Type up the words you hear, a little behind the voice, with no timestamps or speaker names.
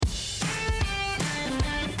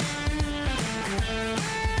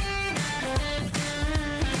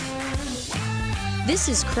This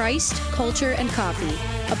is Christ, Culture, and Coffee,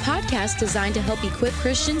 a podcast designed to help equip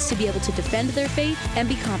Christians to be able to defend their faith and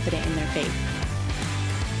be confident in their faith.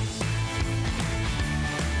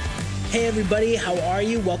 Hey everybody, how are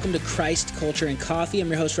you? Welcome to Christ, Culture, and Coffee. I'm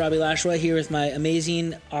your host, Robbie Lashwa, here with my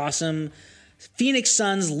amazing, awesome Phoenix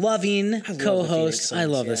Suns loving co-host. I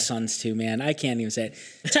love the Suns too, man. I can't even say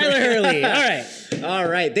it. Tyler Hurley. All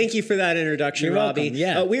right. Thank you for that introduction, You're Robbie. welcome.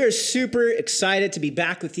 Yeah. We are super excited to be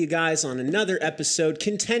back with you guys on another episode,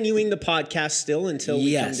 continuing the podcast still until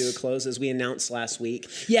we come to a close, as we announced last week.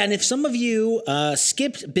 Yeah, and if some of you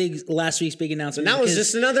skipped last week's big announcement, that was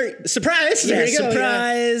just another surprise. Yeah, there you go.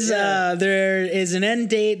 Surprise. Yeah. There is an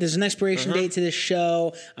end date. There's an expiration date to this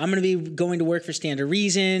show. I'm going to be going to work for Stand to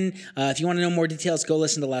Reason. If you want to know more details, go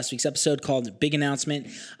listen to last week's episode called Big Announcement.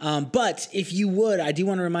 But if you would, I do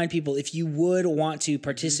want to remind people, if you would want to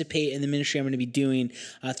participate in the ministry I'm going to be doing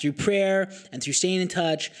through prayer and through staying in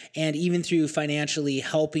touch and even through financially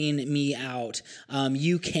helping me out,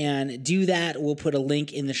 you can do that. We'll put a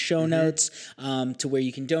link in the show notes to where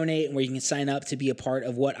you can donate and where you can sign up to be a part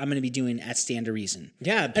of what I'm going to be doing at Stand to Reason.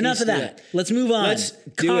 Yeah, enough of that. Let's move on. Let's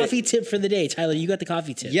do coffee tip for the day. Tyler, you got the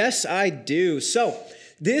coffee tip. Yes, I do. So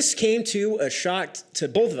this came to a shock to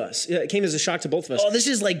both of us. It came as a shock to both of us. Oh, this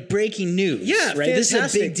is like breaking news. Yeah, right. This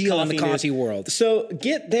is a big deal in the coffee news. world. So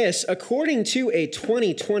get this, according to a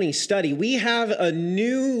 2020 study, we have a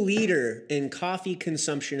new leader in coffee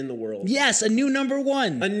consumption in the world. Yes, a new number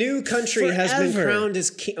one. A new country has been crowned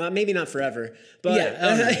as king, maybe not forever,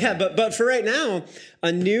 but but for right now,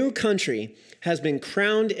 a new country has been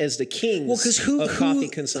crowned as the kings of coffee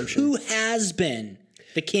consumption. Who has been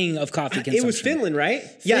the king of coffee consumption? It was Finland, right?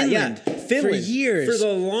 Finland. Finland. For years. For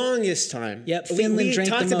the longest time. Yep, Finland drank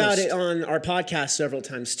the most. We talked about it on our podcast several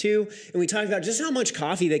times too, and we talked about just how much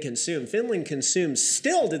coffee they consume. Finland consumes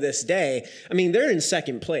still to this day. I mean, they're in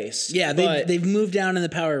second place. Yeah, they've moved down in the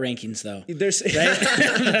power rankings though. There's right?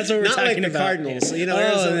 That's what we're not talking like the about. Cardinals. You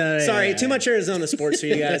know, sorry, too much Arizona sports for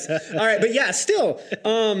you guys. All right, but yeah, still,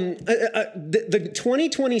 the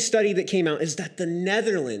 2020 study that came out is that the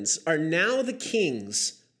Netherlands are now the kings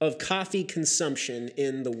of coffee consumption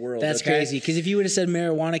in the world. That's crazy, because if you would have said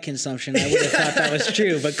marijuana consumption, I would have thought that was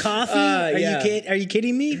true. But coffee? Are you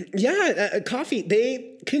kidding me? Yeah, coffee.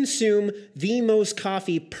 They consume the most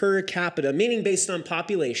coffee per capita, meaning based on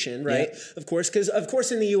population, right? Yeah. Of course, because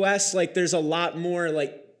in the U.S., like there's a lot more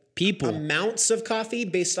like amounts of coffee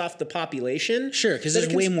based off the population. Sure, because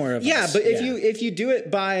there's way more of us. Yeah, but if you do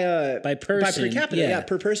it by person, by per capita,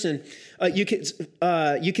 per person, you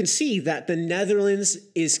can see that the Netherlands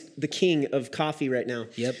is the king of coffee right now.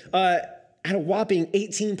 Yep. At a whopping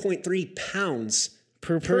 18.3 pounds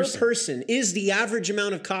per person is the average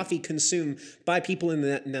amount of coffee consumed by people in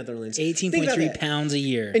the Netherlands. 18.3 pounds a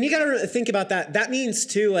year. And you got to think about that. That means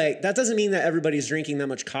too, like, that doesn't mean that everybody's drinking that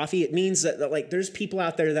much coffee. It means that like there's people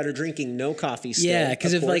out there that are drinking no coffee still. Yeah,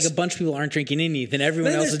 because if like a bunch of people aren't drinking any, then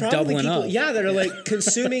everyone else is doubling up. Yeah, that are like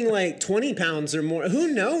consuming like 20 pounds or more. Who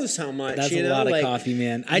knows how much? That's a lot of coffee,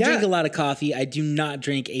 man. I drink a lot of coffee. I do not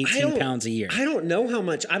drink 18 pounds a year. I don't know how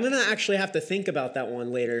much. I'm going to actually have to think about that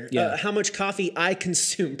one later. Yeah. How much coffee I consume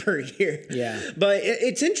per year. Yeah. But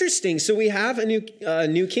it's interesting. So we have a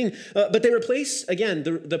new king, but they replace, again,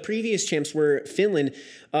 the previous champs were Finland.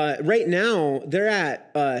 Right now, they're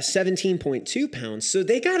at 17.2 pounds. So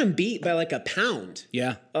they got them beat by like a pound.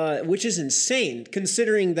 Yeah. Which is insane,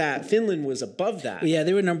 considering that Finland was above that. Yeah,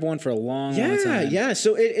 they were number one for a long time. Yeah.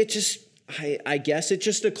 So it just... I guess it's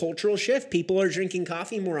just a cultural shift. People are drinking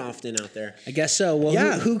coffee more often out there. I guess so.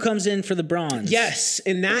 Well, who comes in for the bronze? Yes,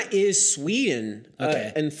 and that is Sweden.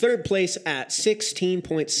 Okay. In third place at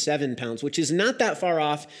 16.7 pounds, which is not that far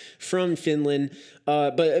off from Finland,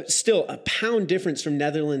 but still a pound difference from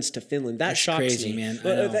Netherlands to Finland. That's shocks crazy, me. Man.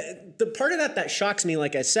 The part of that shocks me,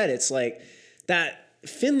 like I said, it's like that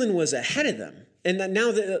Finland was ahead of them. And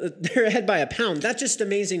now they're ahead by a pound. That's just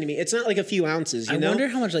amazing to me. It's not like a few ounces, you know? I wonder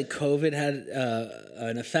how much like COVID had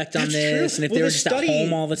an effect on this, true. and if they were just at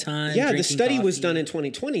home all the time. Yeah, the study was done in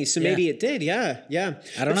 2020, so maybe it did. Yeah.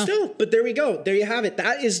 I don't know. But there we go. There you have it.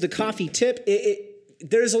 That is the coffee tip.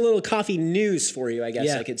 There's a little coffee news for you, I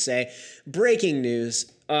guess I could say. Breaking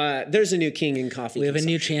news. There's a new king in coffee. We have a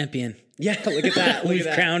new champion. Yeah, look at that. We've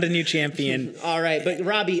crowned a new champion. All right, but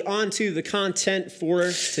Robbie, on to the content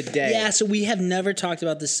for today. Yeah, so we have never talked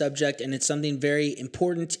about this subject, and it's something very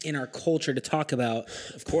important in our culture to talk about.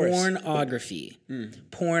 Of course. Pornography.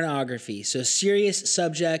 Pornography. So serious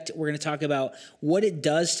subject. We're going to talk about what it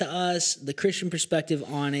does to us, the Christian perspective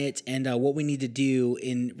on it, and what we need to do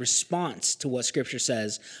in response to what Scripture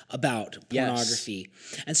says about pornography.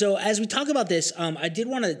 Yes. And so as we talk about this, I did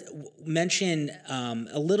want to mention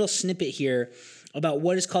a little snippet here about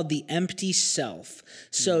what is called the empty self.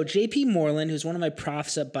 So J.P. Moreland, who's one of my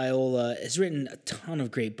profs at Biola, has written a ton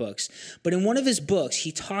of great books. But in one of his books,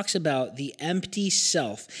 he talks about the empty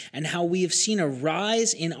self and how we have seen a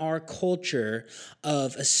rise in our culture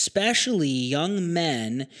of especially young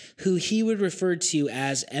men who he would refer to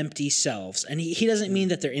as empty selves. And he doesn't mean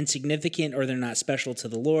that they're insignificant or they're not special to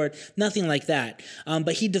the Lord, nothing like that.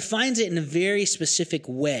 But he defines it in a very specific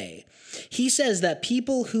way. He says that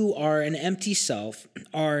people who are an empty self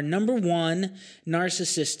are, number one,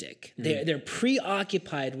 narcissistic. They're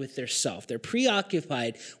preoccupied with their self. They're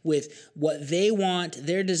preoccupied with what they want,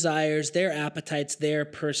 their desires, their appetites, their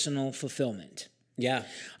personal fulfillment. Yeah.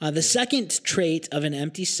 The second trait of an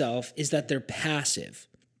empty self is that they're passive.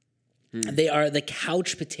 They are the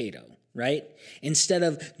couch potato. Right? Instead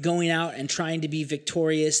of going out and trying to be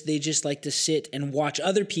victorious, they just like to sit and watch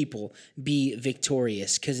other people be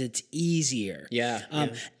victorious because it's easier. Yeah.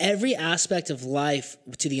 Every aspect of life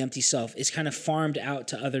to the empty self is kind of farmed out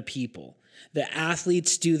to other people. The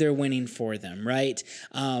athletes do their winning for them, right?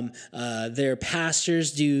 Their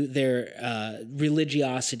pastors do their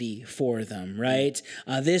religiosity for them, right?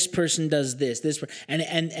 This person does this,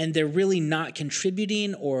 and they're really not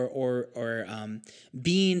contributing or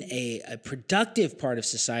being a productive part of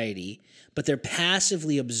society, but they're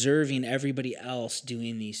passively observing everybody else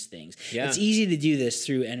doing these things. Yeah. It's easy to do this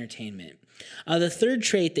through entertainment. The third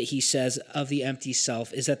trait that he says of the empty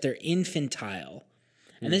self is that they're infantile.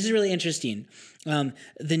 And this is really interesting.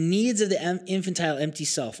 The needs of the infantile empty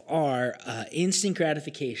self are instant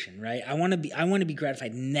gratification, right? I want to be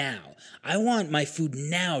gratified now. I want my food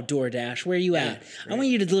now, DoorDash. Where are you at? Right. I want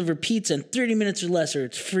you to deliver pizza in 30 minutes or less, or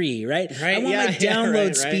it's free, right? I want my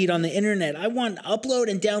download speed on the internet. I want upload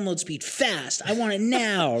and download speed fast. I want it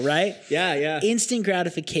now, right? Yeah. Instant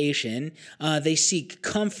gratification. They seek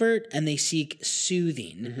comfort and they seek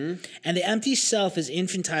soothing. And the empty self is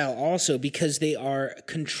infantile also because they are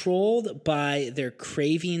controlled by their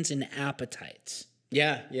cravings and appetites.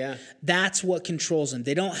 Yeah. That's what controls them.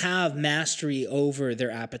 They don't have mastery over their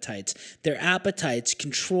appetites. Their appetites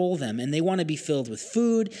control them, and they want to be filled with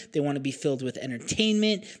food. They want to be filled with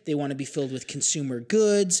entertainment. They want to be filled with consumer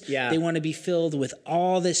goods. Yeah. They want to be filled with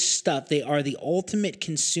all this stuff. They are the ultimate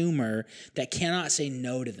consumer that cannot say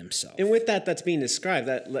no to themselves. And with that's being described,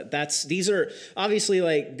 these are obviously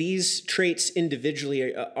like these traits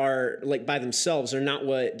individually are like by themselves are not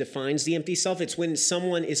what defines the empty self. It's when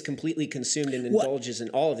someone is completely consumed and indulged in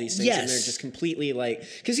all of these things, and they're just completely like,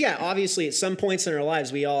 because obviously at some points in our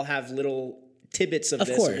lives we all have little tidbits of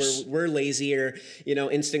this course. where we're lazier,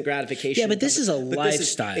 instant gratification. Yeah, but this is a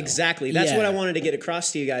lifestyle. Exactly. That's what I wanted to get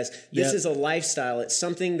across to you guys. This is a lifestyle. It's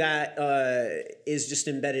something that is just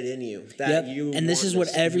embedded in you. And this is what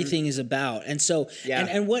everything is about. And so,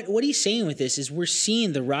 and what he's saying with this is we're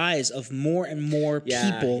seeing the rise of more and more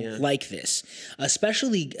people like this,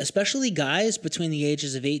 especially guys between the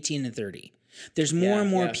ages of 18 and 30. There's more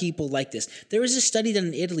and more people like this. There was a study done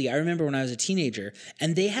in Italy, I remember when I was a teenager,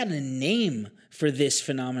 and they had a name for this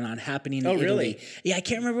phenomenon happening in Italy. Really? Yeah, I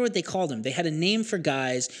can't remember what they called them. They had a name for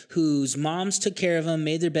guys whose moms took care of them,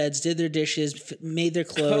 made their beds, did their dishes, made their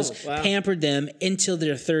clothes, pampered them until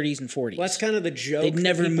their 30s and 40s. Well, that's kind of the joke. They'd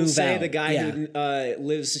never move out. The guy who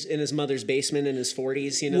lives in his mother's basement in his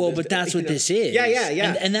 40s. Well, but that's what this is.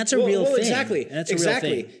 Yeah. And that's a real thing. Exactly. That's a real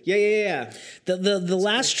thing. Yeah. The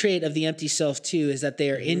last trait of the empty self, too, is that they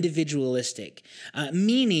are individualistic,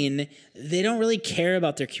 meaning they don't really care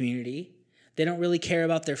about their community. They don't really care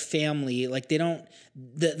about their family. Like the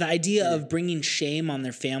idea of bringing shame on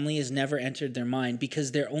their family has never entered their mind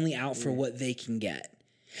because they're only out for what they can get.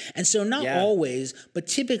 And so not always, but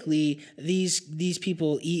typically these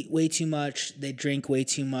people eat way too much, they drink way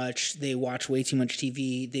too much, they watch way too much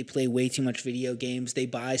TV, they play way too much video games, they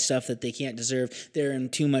buy stuff that they can't deserve, they're in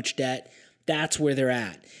too much debt. That's where they're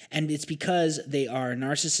at. And it's because they are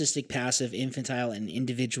narcissistic, passive, infantile, and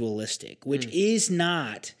individualistic, which is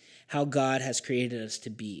not how God has created us to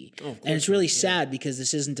be. And it's really sad because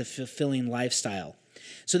this isn't a fulfilling lifestyle.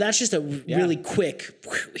 So that's just a really quick,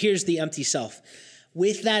 here's the empty self.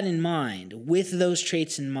 With that in mind, with those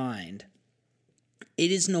traits in mind,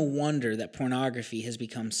 it is no wonder that pornography has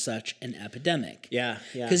become such an epidemic. Yeah.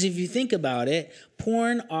 Because if you think about it,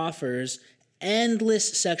 porn offers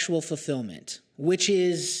endless sexual fulfillment, which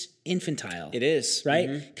is infantile. It is. Right?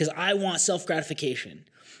 Because I want self-gratification.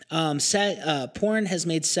 Porn has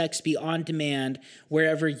made sex be on demand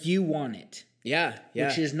wherever you want it. Yeah.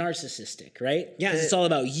 Which is narcissistic, right? Yeah. Because it's all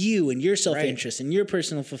about you and your self-interest and your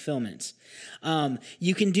personal fulfillments.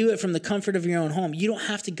 You can do it from the comfort of your own home. You don't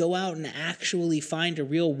have to go out and actually find a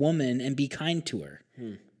real woman and be kind to her.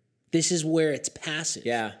 This is where it's passive.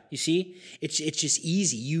 Yeah. You see? It's just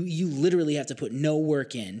easy. You literally have to put no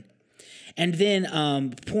work in. And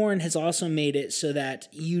then porn has also made it so that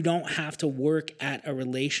you don't have to work at a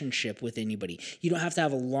relationship with anybody. You don't have to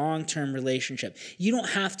have a long-term relationship. You don't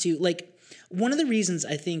have to, like, one of the reasons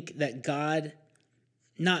I think that God,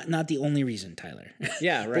 not the only reason, Tyler.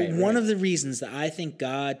 Yeah, right. But one of the reasons that I think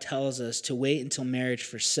God tells us to wait until marriage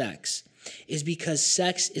for sex is because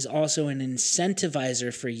sex is also an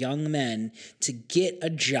incentivizer for young men to get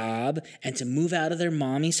a job and to move out of their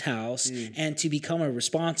mommy's house and to become a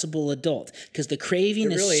responsible adult. Because the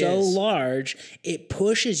craving is so large, it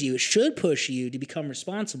should push you to become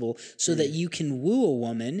responsible so that you can woo a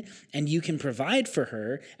woman and you can provide for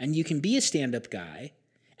her and you can be a stand-up guy.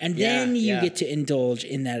 And then you get to indulge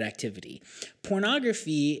in that activity.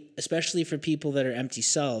 Pornography, especially for people that are empty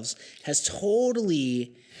selves, has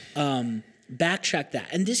totally backtracked that.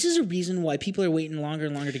 And this is a reason why people are waiting longer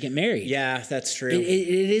and longer to get married. Yeah, that's true. It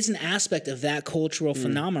is an aspect of that cultural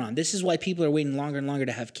phenomenon. This is why people are waiting longer and longer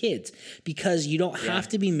to have kids, because you don't have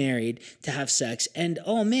to be married to have sex. And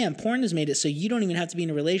oh man, porn has made it so you don't even have to be in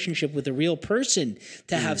a relationship with a real person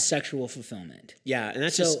to have sexual fulfillment. Yeah, and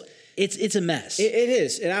that's so it's a mess. It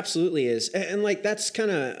is. It absolutely is. And like that's kind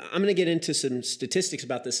of, I'm going to get into some statistics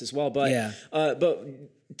about this as well. But but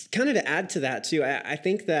kind of to add to that too, I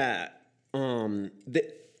think that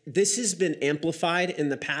this has been amplified in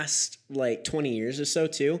the past like 20 years or so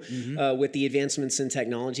too, with the advancements in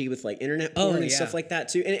technology, with like internet porn and stuff like that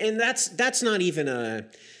too. And that's not even a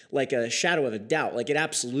shadow of a doubt. Like it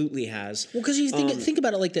absolutely has. Well, because you think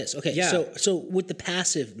about it like this. Okay, so with the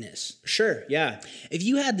passiveness. Sure, yeah. If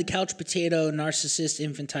you had the couch potato, narcissist,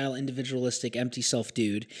 infantile, individualistic, empty self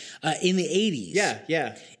dude in the 80s.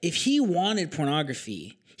 Yeah. If he wanted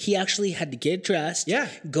pornography, he actually had to get dressed,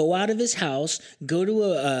 go out of his house, go to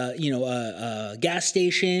a gas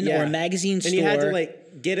station or a magazine store. And you had to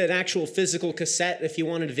like get an actual physical cassette if you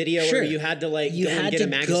wanted a video, or you had to like go and get a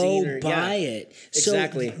magazine or buy it.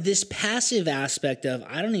 Exactly. So this passive aspect of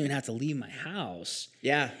I don't even have to leave my house.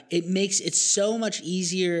 Yeah. It makes it so much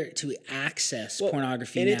easier to access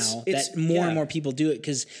pornography now that more and more people do it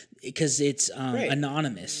because it's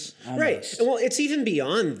anonymous almost. Right. Well, it's even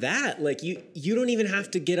beyond that. Like you don't even have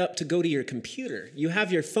to get up to go to your computer. You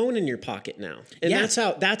have your phone in your pocket now. And that's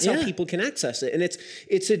how people can access it. And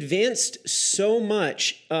it's advanced so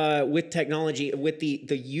much with technology, with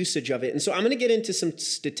the usage of it. And so I'm going to get into some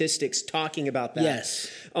statistics talking about that. Yes.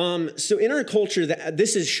 So in our culture,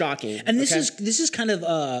 this is shocking. And this is kind of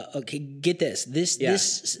okay. Get this.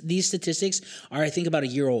 These statistics are, I think, about a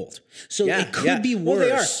year old. So it could be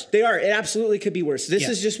worse. Well, they are. It absolutely could be worse. This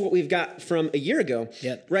is just what we've got from a year ago.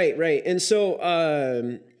 Yep. Right. And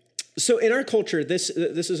so, so in our culture, this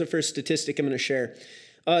is the first statistic I'm going to share.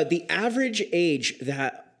 The average age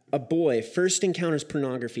that a boy first encounters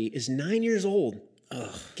pornography is 9 years old.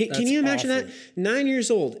 Can you imagine that? 9 years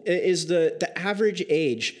old is the average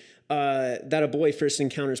age that a boy first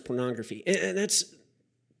encounters pornography, and that's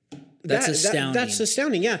astounding. That's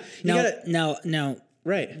astounding. Yeah. Now.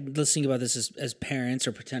 Right. Let's think about this as parents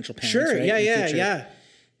or potential parents. Sure. Right? Yeah.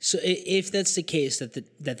 So if that's the case, that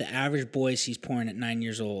the average boy sees porn at 9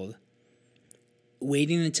 years old,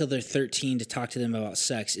 waiting until they're 13 to talk to them about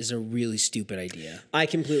sex is a really stupid idea. I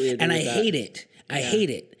completely agree. And with that. hate it. I hate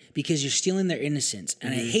it because you're stealing their innocence.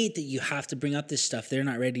 And I hate that you have to bring up this stuff they're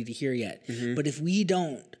not ready to hear yet. But if we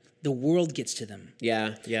don't, the world gets to them.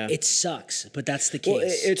 Yeah. It sucks, but that's the case. Well,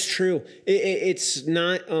 it's true. It's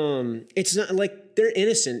not like they're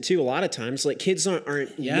innocent too. A lot of times, like kids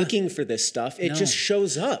aren't looking for this stuff. It just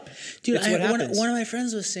shows up. Dude, That's what happens. One of my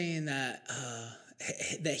friends was saying that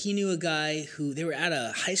that he knew a guy who they were at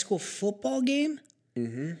a high school football game,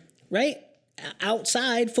 right?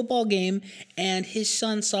 Outside football game, and his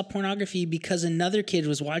son saw pornography because another kid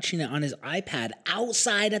was watching it on his iPad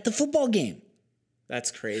outside at the football game.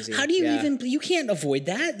 That's crazy. How do you you can't avoid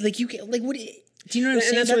that? Like you can, like what? Do you know what I'm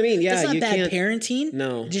saying? That's what I mean. Yeah, that's not you bad can't, parenting.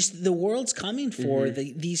 No, just the world's coming for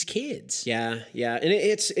these kids. Yeah, and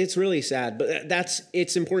it's really sad, but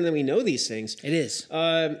it's important that we know these things. It is.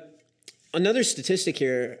 Another statistic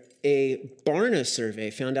here. A Barna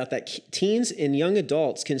survey found out that teens and young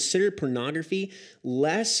adults consider pornography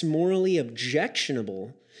less morally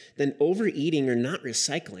objectionable than overeating or not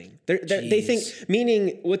recycling. They think,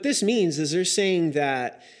 meaning what this means is they're saying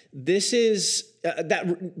that this is,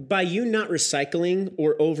 that by you not recycling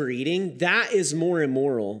or overeating, that is more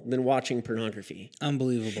immoral than watching pornography.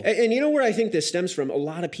 Unbelievable. And you know where I think this stems from? A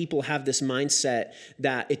lot of people have this mindset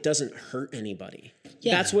that it doesn't hurt anybody.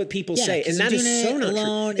 Yeah. That's what people Yeah, say. 'cause And that you're is doing so it not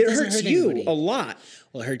alone, true. it It doesn't hurts hurt you anybody. a lot.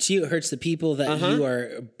 Well, it hurts you. It hurts the people that you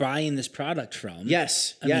are buying this product from.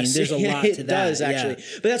 Yes. I mean, there's a lot to that. It does, actually.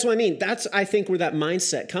 Yeah. But that's what I mean. That's, I think, where that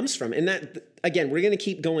mindset comes from. And that, again, we're going to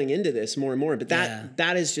keep going into this more and more. But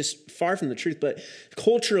that is just far from the truth. But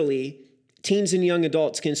culturally, teens and young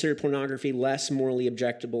adults consider pornography less morally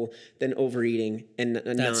objectable than overeating and not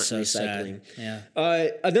recycling. Sad. Yeah.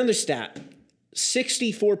 Another stat.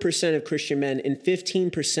 64% of Christian men and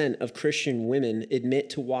 15% of Christian women admit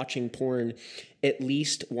to watching porn at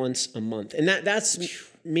least once a month. And that's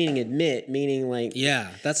meaning like... Yeah,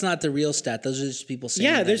 that's not the real stat. Those are just people saying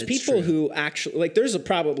Yeah, that there's it's people true. who actually... Like, there's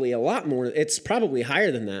probably a lot more. It's probably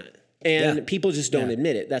higher than that. And people just don't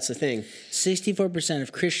admit it. That's the thing. 64%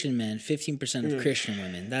 of Christian men, 15% of Christian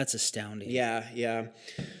women. That's astounding. Yeah.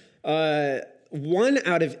 1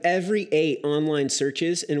 out of every 8 online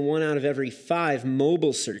searches and 1 out of every 5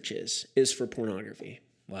 mobile searches is for pornography.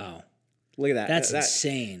 Wow. Look at that. That's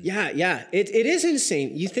insane. Yeah. It is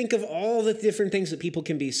insane. You think of all the different things that people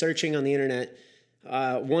can be searching on the internet.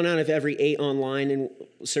 1 out of every 8 online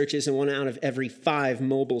searches and 1 out of every 5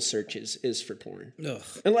 mobile searches is for porn. Ugh.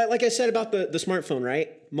 And like I said about the smartphone, right?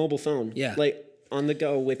 Mobile phone. Yeah. Like on the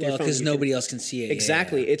go with your phone. Because nobody else can see it.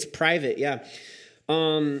 Exactly. Yeah. It's private. Yeah.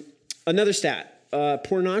 Another stat.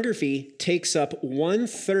 Pornography takes up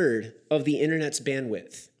 1/3 of the internet's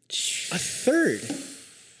bandwidth. 1/3.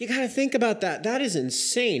 You got to think about that. That is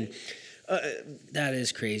insane. That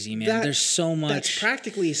is crazy, man. There's so much. That's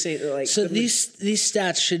practically insane. Like, so these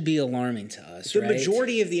stats should be alarming to us, the right?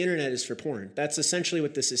 majority of the internet is for porn. That's essentially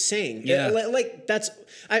what this is saying. Yeah. Like that's,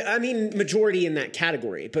 I mean, majority in that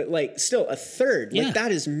category, but like still 1/3. Yeah. Like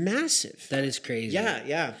that is massive. That is crazy.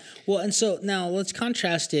 Yeah. Well, and so now let's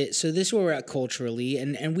contrast it. So this is where we're at culturally,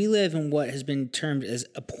 and we live in what has been termed as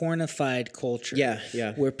a pornified culture.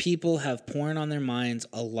 Yeah. Where people have porn on their minds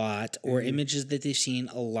a lot, or images that they've seen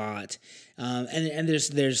a lot. And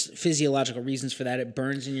there's physiological reasons for that. It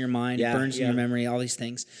burns in your mind, it burns in your memory, all these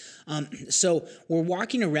things. So we're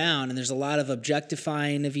walking around, and there's a lot of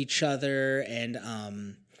objectifying of each other,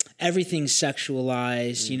 and everything's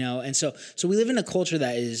sexualized, you know. And so we live in a culture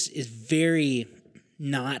that is very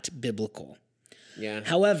not biblical. Yeah.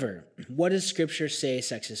 However, what does Scripture say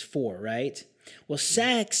sex is for, right? Well,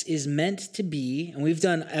 sex is meant to be, and we've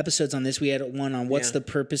done episodes on this. We had one on what's the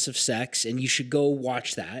purpose of sex, and you should go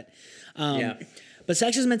watch that. But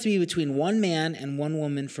sex is meant to be between one man and one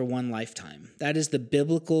woman for one lifetime. That is the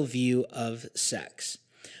biblical view of sex.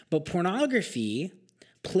 But pornography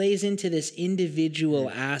plays into this individual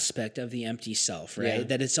aspect of the empty self, right? Yeah.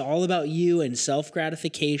 That it's all about you and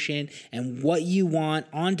self-gratification and what you want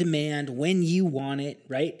on demand when you want it,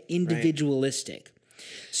 right? Individualistic.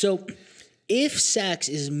 So if sex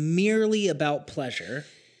is merely about pleasure,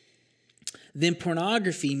 then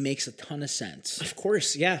pornography makes a ton of sense. Of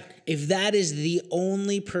course, yeah. If that is the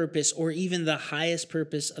only purpose or even the highest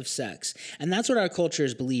purpose of sex. And that's what our culture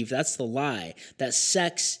has believed. That's the lie, that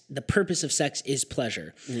sex, the purpose of sex is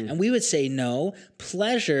pleasure. And we would say, no,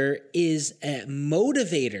 pleasure is a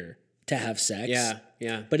motivator to have sex.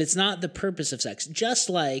 Yeah. But it's not the purpose of sex. Just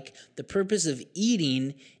like the purpose of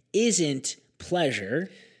eating isn't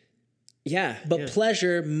pleasure. Yeah. But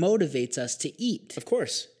pleasure motivates us to eat. Of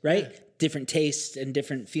course. Right? Yeah. Different tastes and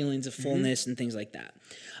different feelings of fullness and things like that.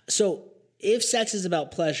 So if sex is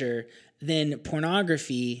about pleasure, then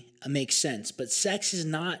pornography makes sense. But sex is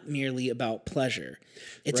not merely about pleasure.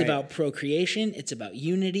 It's about procreation. It's about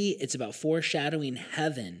unity. It's about foreshadowing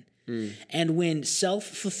heaven. And when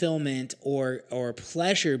self-fulfillment or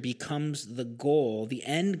pleasure becomes the goal, the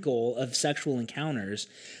end goal of sexual encounters,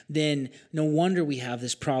 then no wonder we have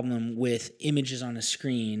this problem with images on a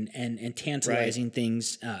screen and tantalizing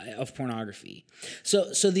things of pornography.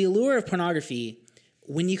 So the allure of pornography,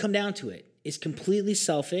 when you come down to it, is completely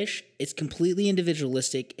selfish, it's completely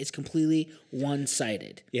individualistic, it's completely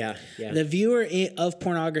one-sided. Yeah. The viewer of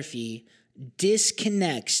pornography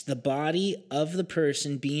disconnects the body of the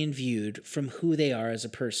person being viewed from who they are as a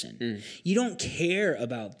person. You don't care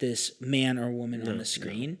about this man or woman on the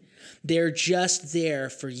screen. They're just there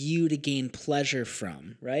for you to gain pleasure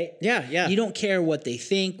from, right? Yeah. You don't care what they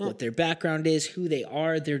think, what their background is, who they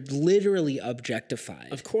are. They're literally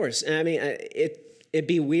objectified. Of course. And I mean, it'd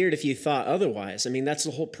be weird if you thought otherwise. I mean, that's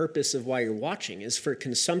the whole purpose of why you're watching, is for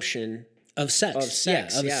consumption of sex.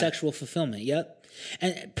 Sexual fulfillment. Yep.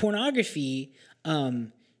 And pornography,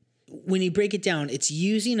 when you break it down, it's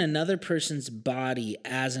using another person's body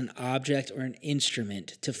as an object or an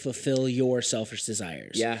instrument to fulfill your selfish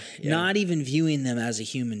desires. Yeah. Not even viewing them as a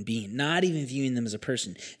human being, not even viewing them as a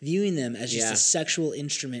person, viewing them as just a sexual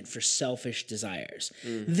instrument for selfish desires.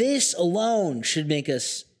 This alone should make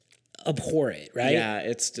us abhor it, right? Yeah,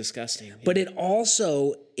 it's disgusting. But it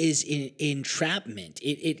also is entrapment.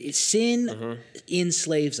 Sin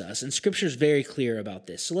enslaves us, and Scripture is very clear about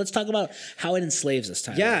this. So let's talk about how it enslaves us,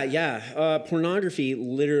 Tyler. Yeah. Pornography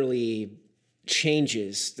literally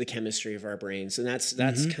changes the chemistry of our brains, and that's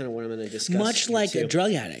kind of what I'm going to discuss. Much like a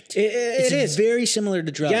drug addict. It is very similar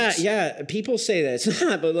to drugs. Yeah. People say that it's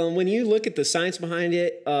not, but when you look at the science behind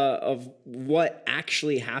it, of what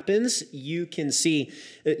actually happens, you can see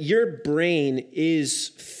that your brain is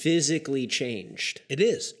physically changed. It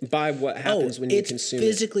is by what happens when you consume it.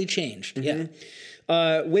 It's physically changed. Yeah.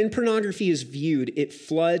 When pornography is viewed, it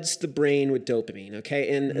floods the brain with dopamine,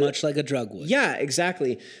 okay? And much like a drug would. Yeah,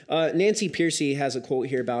 exactly. Nancy Pearcey has a quote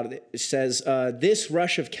here about it. It says, this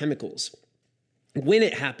rush of chemicals, when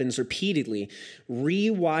it happens repeatedly,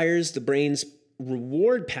 rewires the brain's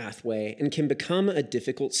reward pathway and can become a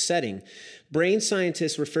difficult setting. Brain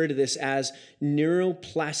scientists refer to this as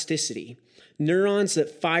neuroplasticity. Neurons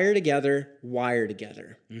that fire together, wire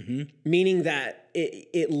together. Meaning that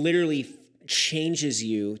it literally changes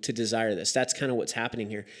you to desire this. That's kind of what's happening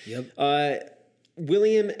here. Yep.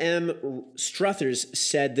 William M. Struthers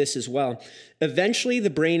said this as well. Eventually, the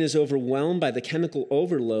brain is overwhelmed by the chemical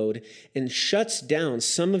overload and shuts down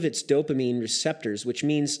some of its dopamine receptors, which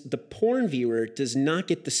means the porn viewer does not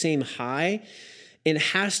get the same high and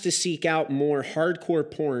has to seek out more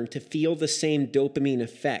hardcore porn to feel the same dopamine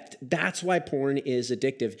effect. That's why porn is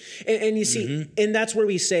addictive. And you see, and that's where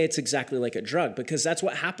we say it's exactly like a drug, because that's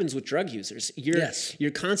what happens with drug users.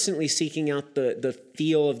 You're constantly seeking out the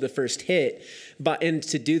feel of the first hit, and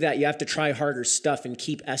to do that, you have to try harder stuff and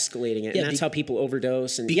keep escalating it. And that's how people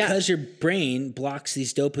overdose. And because your brain blocks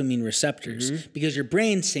these dopamine receptors, because your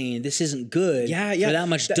brain's saying this isn't good for that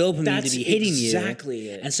much dopamine to be hitting you. Exactly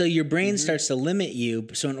it. And so your brain starts to limit you.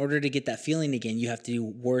 So in order to get that feeling again, you have to do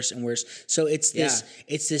worse and worse. So it's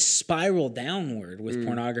this spiral downward with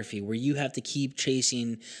pornography, where you have to keep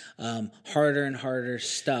chasing harder and harder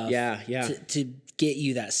stuff to get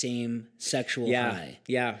you that same sexual high.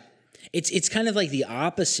 Yeah. It's kind of like the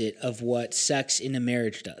opposite of what sex in a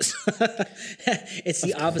marriage does. It's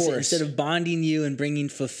the opposite. Instead of bonding you and bringing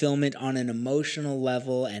fulfillment on an emotional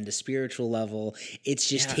level and a spiritual level, it's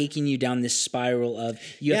just taking you down this spiral of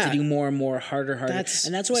you have to do more and more, harder. And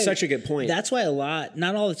that's why such a good point. That's why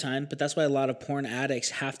not all the time, but that's why a lot of porn addicts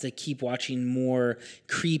have to keep watching more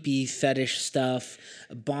creepy fetish stuff,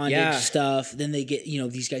 bondage stuff. Then they get,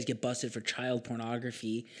 these guys get busted for child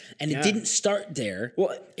pornography. And it didn't start there.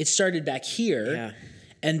 Well, it started back here,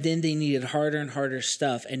 and then they needed harder and harder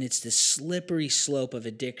stuff, and it's this slippery slope of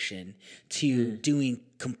addiction to doing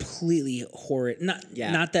completely horrid. Not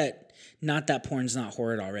that porn's not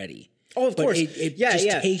horrid already. Oh, of course, it just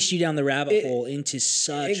takes you down the rabbit hole into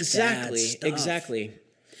such bad stuff. Exactly.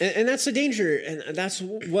 And that's the danger, and that's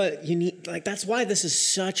what you need. Like, that's why this is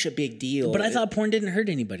such a big deal. But I thought porn didn't hurt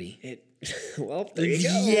anybody. Well, there you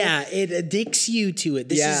go. Yeah, it addicts you to it.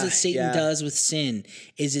 This is what Satan does with sin.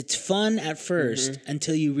 Is it's fun at first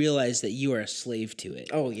until you realize that you are a slave to it.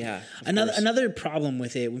 Oh yeah. Another problem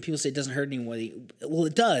with it, when people say it doesn't hurt anybody, well,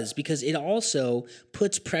 it does, because it also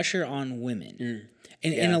puts pressure on women.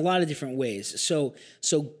 In a lot of different ways. So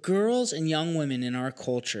girls and young women in our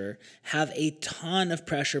culture have a ton of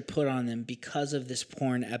pressure put on them because of this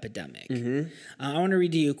porn epidemic. I want to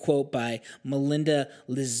read you a quote by Melinda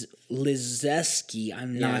Liszewski.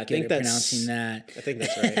 I'm not good at pronouncing that. I think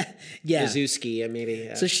that's right. Liszewski, maybe.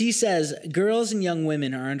 Yeah. So she says, girls and young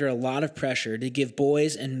women are under a lot of pressure to give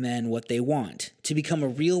boys and men what they want, to become a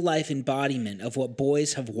real-life embodiment of what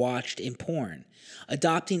boys have watched in porn,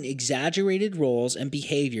 adopting exaggerated roles and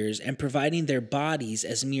behaviors and providing their bodies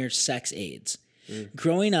as mere sex aids.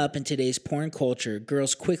 Growing up in today's porn culture,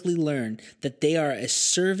 girls quickly learn that they are a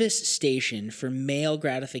service station for male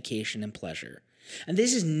gratification and pleasure. And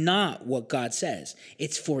this is not what God says.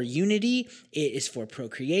 It's for unity. It is for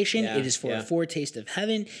procreation. It is for a foretaste of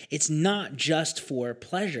heaven. It's not just for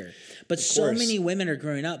pleasure. But so many women are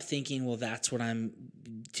growing up thinking, well, that's what I'm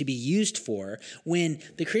to be used for, when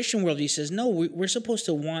the Christian worldview says, no, we're supposed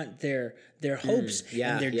to want their hopes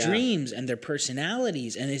and their dreams and their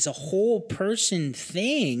personalities, and it's a whole person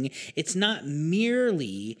thing. It's not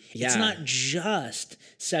merely, it's not just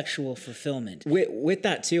sexual fulfillment. With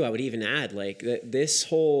that too, I would even add, like, this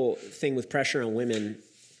whole thing with pressure on women,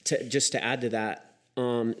 to add to that,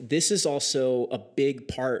 this is also a big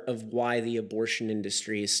part of why the abortion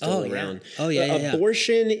industry is still around.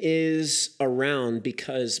 Abortion is around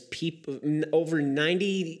because people, over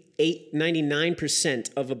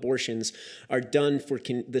 99% of abortions are done for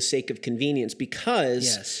the sake of convenience,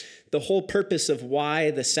 because the whole purpose of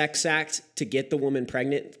why the Sex Act to get the woman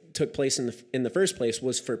pregnant took place in the first place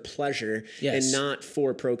was for pleasure and not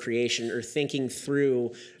for procreation or thinking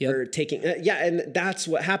through or taking and that's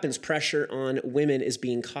what happens. Pressure on women is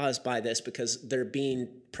being caused by this because they're being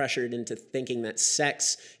pressured into thinking that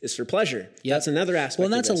sex is for pleasure. That's another aspect. Well,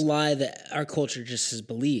 and that's a lie that our culture just has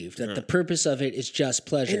believed, that the purpose of it is just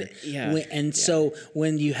pleasure. So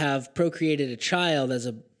when you have procreated a child as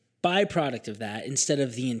a byproduct of that instead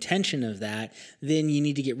of the intention of that, then you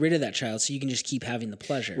need to get rid of that child so you can just keep having the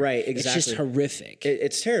pleasure. Right, exactly. It's just horrific.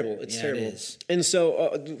 It's terrible. It's terrible. It is. And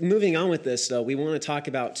so moving on with this, though, we want to talk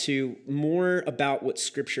about more about what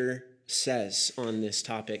Scripture says on this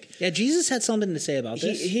topic. Yeah, Jesus had something to say about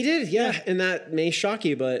this. He did, and that may shock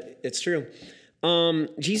you, but it's true.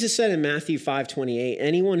 Jesus said in Matthew 5:28,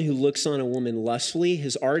 anyone who looks on a woman lustfully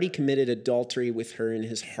has already committed adultery with her in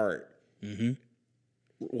his heart. Mm-hmm.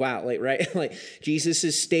 Wow, like Jesus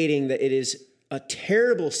is stating that it is a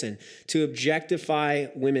terrible sin to objectify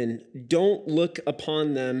women. Don't look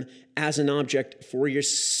upon them as an object for your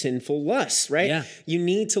sinful lusts, right? Yeah. You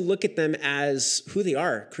need to look at them as who they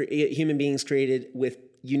are, human beings created with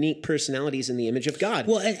unique personalities in the image of God.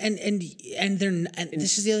 Well, and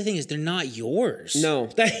this is the other thing, is they're not yours. No.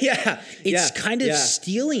 It's kind of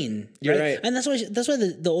stealing. You're right. And that's why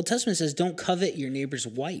the Old Testament says, don't covet your neighbor's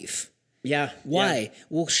wife. Yeah. Why? Yeah.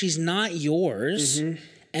 Well, she's not yours. Mm-hmm.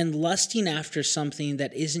 And lusting after something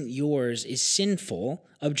that isn't yours is sinful.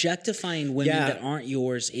 Objectifying women that aren't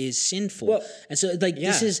yours is sinful. Well, and so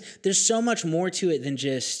there's so much more to it than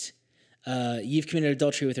just you've committed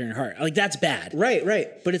adultery with her in your heart. Like, that's bad.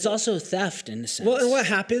 Right. But it's also theft in a sense. Well, and what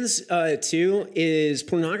happens too is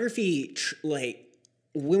pornography,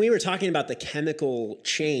 when we were talking about the chemical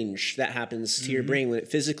change that happens to your brain when it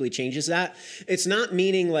physically changes that, it's not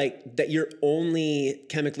meaning like that you're only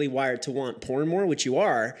chemically wired to want porn more, which you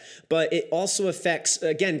are, but it also affects,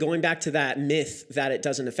 again, going back to that myth that it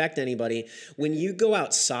doesn't affect anybody. When you go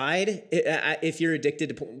outside, if you're addicted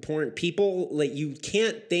to porn, people, like, you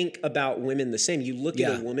can't think about women the same. You look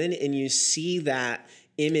at a woman and you see that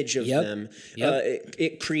image of them.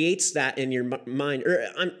 It creates that in your mind.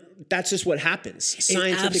 That's just what happens.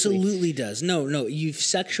 It absolutely does. No, you've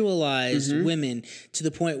sexualized women to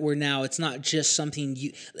the point where now it's not just something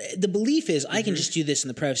the belief is, I can just do this in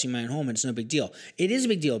the privacy of my own home and it's no big deal. It is a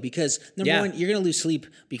big deal because, number one, you're going to lose sleep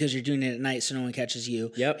because you're doing it at night so no one catches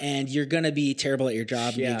you. And you're going to be terrible at your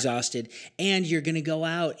job and be exhausted. And you're going to go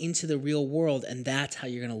out into the real world, and that's how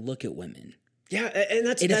you're going to look at women. Yeah, and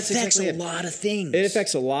that's affects exactly a lot of things. It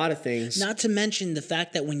affects a lot of things. Not to mention the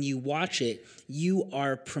fact that when you watch it, you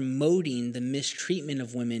are promoting the mistreatment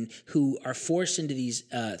of women who are forced into these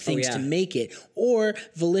things to make it, or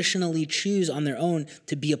volitionally choose on their own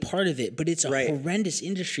to be a part of it. But it's a horrendous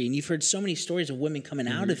industry, and you've heard so many stories of women coming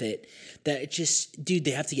out of it that it just, dude,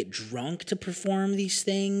 they have to get drunk to perform these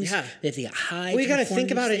things. Yeah, they have to get high. Well, you got to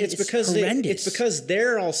think about it. It's because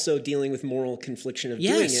they're also dealing with moral confliction of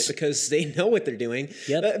doing it because they know what they're doing.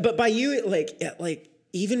 But by you, like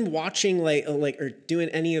even watching or doing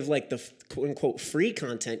any of like the quote unquote free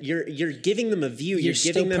content, you're giving them a view. You're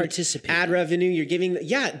giving them ad revenue. You're giving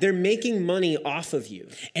they're making money off of you.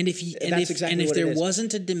 And if there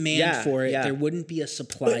wasn't a demand for it, there wouldn't be a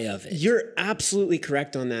supply of it. You're absolutely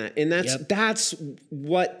correct on that, and that's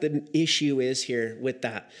what the issue is here with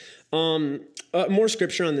that. More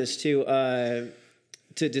scripture on this too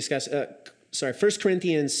to discuss. 1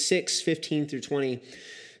 Corinthians 6:15-20.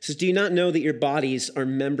 says, do you not know that your bodies are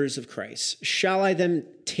members of Christ? Shall I then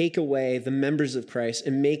take away the members of Christ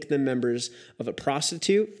and make them members of a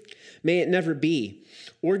prostitute? May it never be.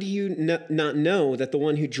 Or do you not know that the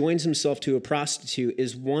one who joins himself to a prostitute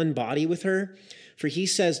is one body with her? For he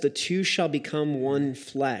says the two shall become one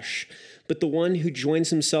flesh. But the one who joins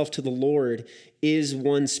himself to the Lord is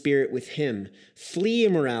one spirit with him. Flee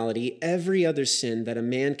immorality. Every other sin that a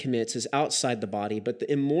man commits is outside the body, but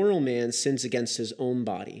the immoral man sins against his own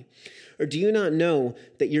body. Or do you not know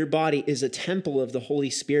that your body is a temple of the Holy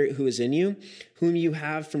Spirit who is in you, whom you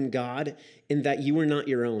have from God, and that you are not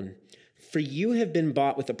your own? For you have been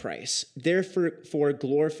bought with a price. Therefore,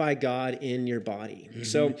 glorify God in your body. Mm-hmm.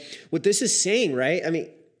 So what this is saying, right? I mean,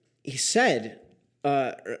 he said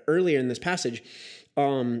earlier in this passage,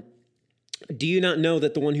 do you not know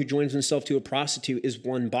that the one who joins himself to a prostitute is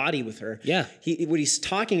one body with her? Yeah. What he's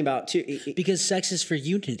talking about too. Because sex is for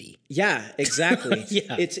unity. Yeah, exactly.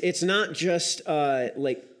 Yeah. It's not just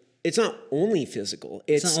it's not only physical.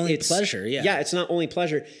 It's not only pleasure. Yeah. Yeah. It's not only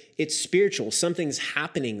pleasure. It's spiritual. Something's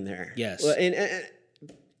happening there. Yes. And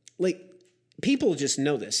like, people just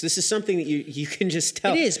know this. This is something that you can just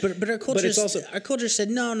tell. It is, but our culture, it's also, our culture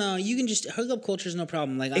said no. You can just hookup culture is no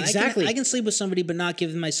problem. Like exactly, I can sleep with somebody, but not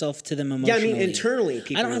give myself to them emotionally. Yeah, I mean internally,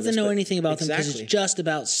 people I don't have to know anything about them because exactly. it's just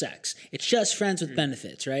about sex. It's just friends with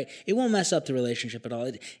benefits, right? It won't mess up the relationship at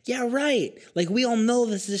all. Yeah, right. Like we all know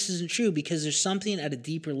that this isn't true because there's something at a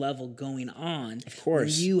deeper level going on. Of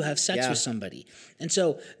course, when you have sex with somebody, and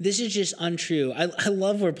so this is just untrue. I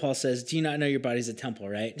love where Paul says, "Do you not know your body's a temple?"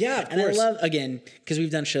 Right? Yeah, of and course. I love again because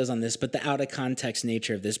we've done shows on this, but the out of context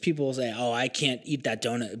nature of this. People will say, "Oh, I can't eat that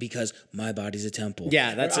donut because my body's a temple."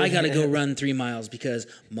 Yeah, that's. I got to go run 3 miles because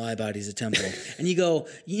my body's a temple. And you go,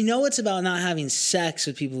 it's about not having sex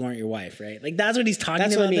with people who aren't your wife, right? Like that's what he's talking about.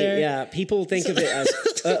 That's what I mean. There. Yeah, people think of it as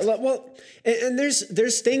and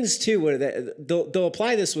there's things too where they'll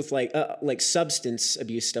apply this with like substance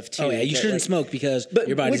abuse stuff too. Oh yeah, you shouldn't smoke because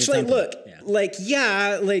your body's a temple. Look,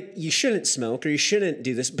 you shouldn't smoke or you shouldn't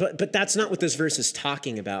do this, but that's not what this verse is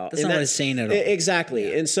talking about. That's not what it's saying at all. Exactly.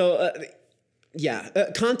 Yeah. And so,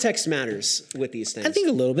 context matters with these things. I think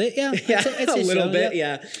a little bit, yeah. I'd say a little bit,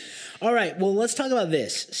 yeah. All right, well, let's talk about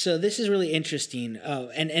this. So this is really interesting,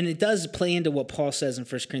 and it does play into what Paul says in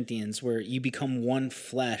 1 Corinthians, where you become one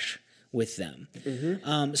flesh with them.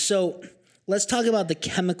 Mm-hmm. So let's talk about the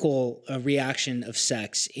chemical reaction of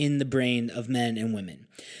sex in the brain of men and women.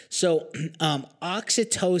 So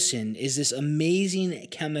oxytocin is this amazing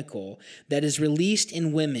chemical that is released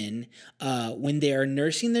in women when they are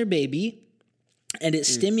nursing their baby, and it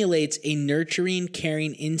stimulates a nurturing,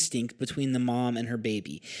 caring instinct between the mom and her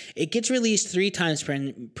baby. It gets released 3 times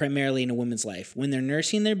primarily in a woman's life: when they're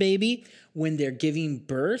nursing their baby, when they're giving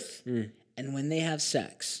birth, and when they have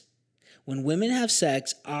sex. When women have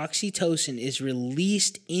sex, oxytocin is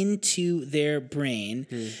released into their brain,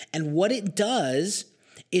 and what it does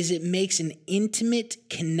is it makes an intimate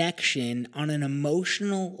connection on an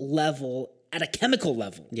emotional level at a chemical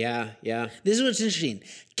level. Yeah. This is what's interesting.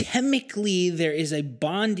 Chemically, there is a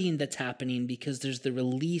bonding that's happening because there's the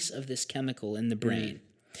release of this chemical in the brain.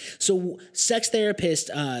 So sex therapist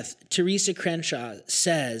Teresa Crenshaw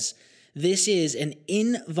says this is an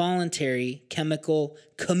involuntary chemical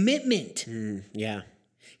commitment. Yeah.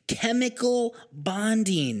 Chemical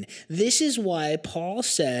bonding. This is why Paul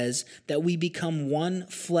says that we become one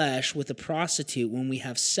flesh with a prostitute when we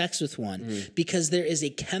have sex with one, because there is a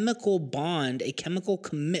chemical bond, a chemical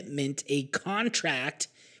commitment, a contract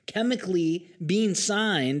chemically being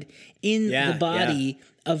signed in the body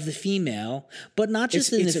of the female, but not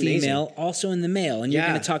just in the female, amazing. Also in the male. And you're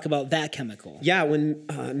going to talk about that chemical. Yeah, when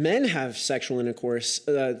men have sexual intercourse,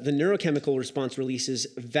 the neurochemical response releases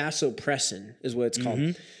vasopressin, is what it's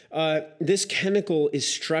called. This chemical is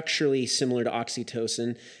structurally similar to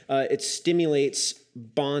oxytocin. It stimulates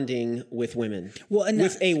bonding with women.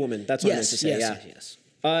 With a woman. That's what I meant to say. Yes.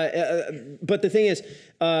 But the thing is,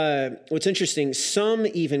 what's interesting, some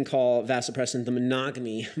even call vasopressin the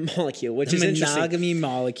monogamy molecule, which is interesting. Monogamy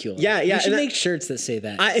molecule. Yeah. We should make shirts that say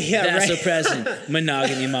that. Vasopressin,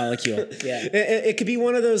 monogamy molecule. Yeah. It could be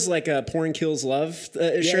one of those like porn kills love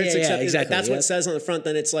shirts. Exactly. That's what it says on the front.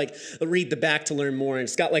 Then it's like read the back to learn more, and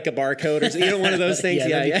it's got like a barcode or one of those things.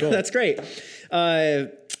 Cool. That's great.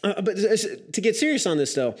 But to get serious on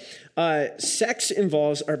this, though, sex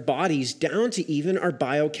involves our bodies down to even our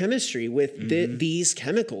biochemistry with these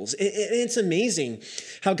chemicals. It's amazing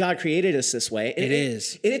how God created us this way. It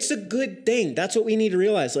is. And it's a good thing. That's what we need to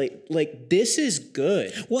realize. Like this is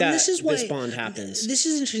good. Well, this is why this bond happens. This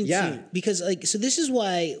is interesting too, because so this is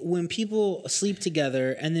why when people sleep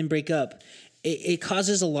together and then break up, it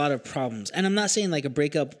causes a lot of problems. And I'm not saying like a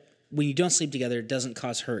breakup when you don't sleep together, it doesn't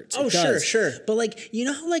cause hurts. Oh, sure. But like, you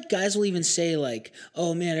know how like guys will even say like,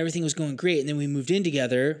 oh man, everything was going great. And then we moved in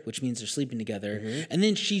together, which means they're sleeping together. And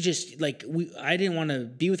then she just like, I didn't want to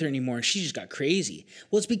be with her anymore. And she just got crazy.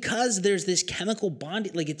 Well, it's because there's this chemical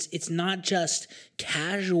bond. Like it's not just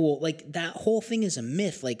casual. Like that whole thing is a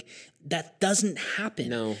myth. Like that doesn't happen.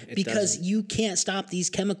 No, because you can't stop these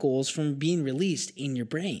chemicals from being released in your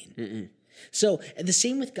brain. So the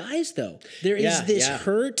same with guys, though. There is this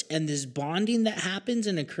hurt and this bonding that happens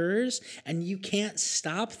and occurs, and you can't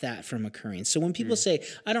stop that from occurring. So when people say,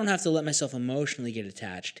 I don't have to let myself emotionally get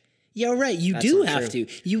attached, yeah, right. You do have to.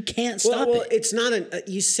 You can't stop it. Well, it's not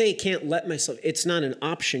you say can't let myself. It's not an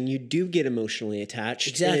option. You do get emotionally attached.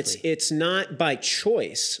 Exactly. It's not by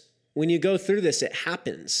choice. When you go through this, it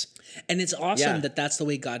happens. And it's awesome that that's the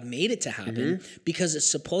way God made it to happen because it's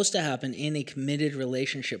supposed to happen in a committed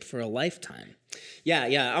relationship for a lifetime.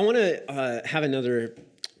 Yeah. I want to have another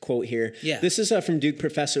quote here. Yeah. This is from Duke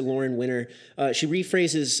professor Lauren Winter. She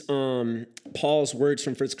rephrases Paul's words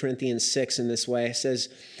from 1 Corinthians 6 in this way. It says,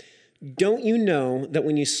 "Don't you know that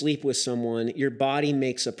when you sleep with someone, your body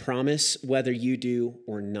makes a promise whether you do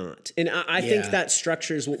or not?" And I think that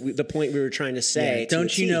structures the point we were trying to say.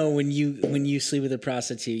 Don't you know when you sleep with a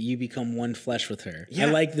prostitute, you become one flesh with her? Yeah. I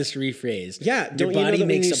like this rephrase. Yeah. Your body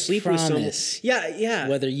makes a sleep promise. With someone, yeah.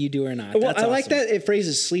 Whether you do or not. Well, that's I like awesome. that it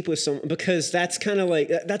phrases sleep with someone because that's kind of like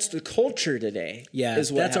that's the culture today. Yeah.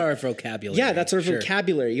 That's our vocabulary. Yeah, that's our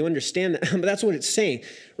vocabulary. You understand that, but that's what it's saying,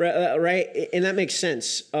 right? And that makes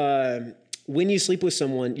sense. When you sleep with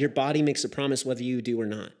someone, your body makes a promise whether you do or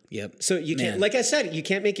not. Yep. So you can't, like I said, you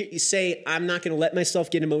can't you say, "I'm not going to let myself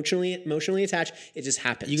get emotionally attached." It just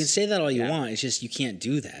happens. You can say that all you want. It's just you can't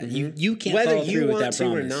do that. You can't whether follow through you with want that to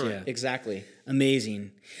promise. or not. Yeah. Exactly.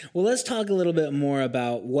 Amazing. Well, let's talk a little bit more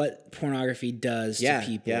about what pornography does to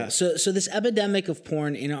people. Yeah. So this epidemic of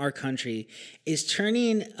porn in our country is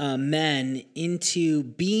turning men into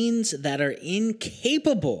beings that are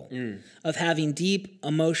incapable of having deep,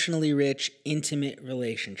 emotionally rich, intimate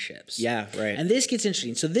relationships. Yeah, right. And this gets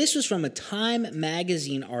interesting. So this was from a Time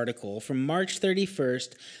magazine article from March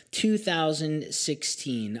 31st,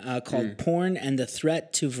 2016 called Porn and the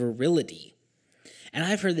Threat to Virility. And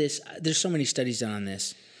I've heard this, there's so many studies done on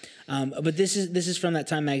this. But this is from that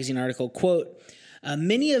Time magazine article. Quote,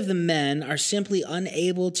 "Many of the men are simply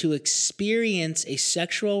unable to experience a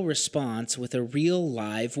sexual response with a real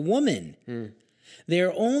live woman.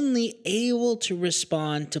 They're only able to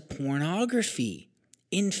respond to pornography.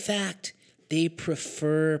 In fact, they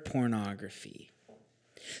prefer pornography."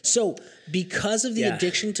 So because of the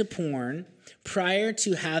addiction to porn, prior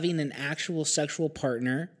to having an actual sexual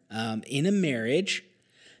partner in a marriage,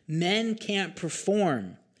 men can't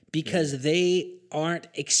perform because they aren't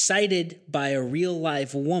excited by a real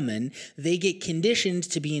live woman. They get conditioned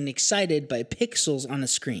to being excited by pixels on a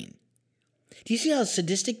screen. Do you see how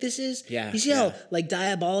sadistic this is? Yeah. You see how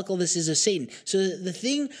diabolical this is of Satan? So the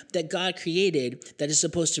thing that God created that is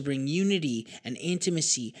supposed to bring unity and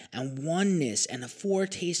intimacy and oneness and a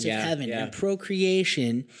foretaste of heaven and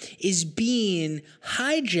procreation is being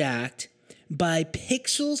hijacked by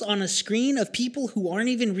pixels on a screen of people who aren't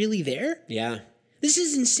even really there? Yeah. This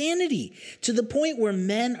is insanity to the point where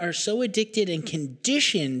men are so addicted and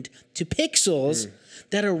conditioned to pixels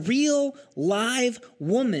that a real live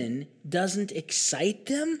woman doesn't excite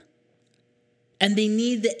them. And they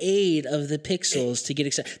need the aid of the pixels to get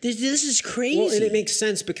excited. This is crazy. Well, and it makes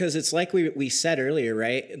sense because it's like we said earlier,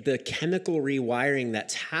 right? The chemical rewiring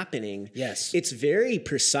that's happening. Yes. It's very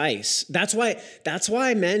precise. That's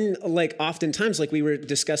why men, like, oftentimes, like we were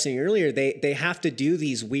discussing earlier, they have to do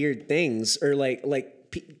these weird things or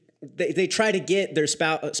they try to get their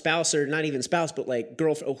spouse or not even spouse, but like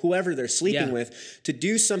girlfriend, whoever they're sleeping with, to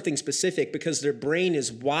do something specific because their brain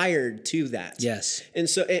is wired to that. Yes. And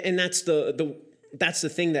so, and that's the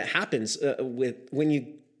thing that happens with when you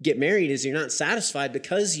get married is you're not satisfied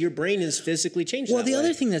because your brain is physically changed. Well, the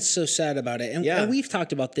other thing that's so sad about it, and we've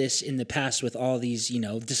talked about this in the past with all these,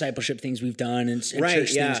 discipleship things we've done and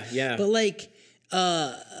church things. Yeah. But like,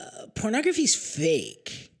 pornography's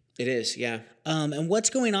fake. It is, yeah. And what's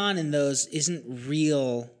going on in those isn't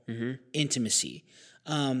real intimacy.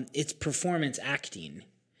 It's performance acting.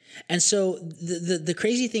 And so the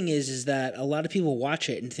crazy thing is that a lot of people watch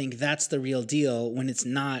it and think that's the real deal when it's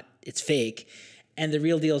not, it's fake. And the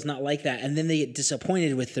real deal is not like that. And then they get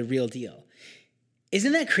disappointed with the real deal.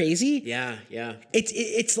 Isn't that crazy? Yeah.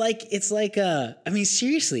 It's like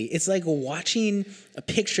seriously, it's like watching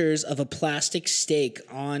pictures of a plastic steak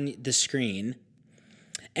on the screen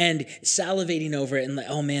and salivating over it and like,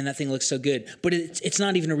 oh man, that thing looks so good. But it's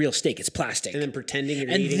not even a real steak, it's plastic. And then pretending you're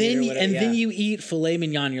eating it or whatever. And then you eat filet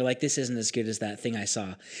mignon, you're like, this isn't as good as that thing I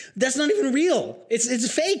saw. That's not even real. It's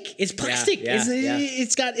fake. It's plastic.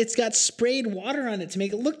 It's got sprayed water on it to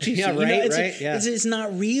make it look juicy. Yeah, right, It's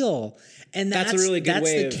not real. And that's a really good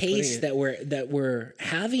way of putting it. that we're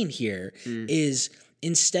having here is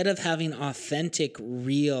instead of having authentic,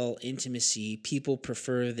 real intimacy, people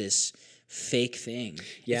prefer this fake thing.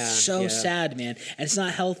 Yeah, it's so sad, man. And it's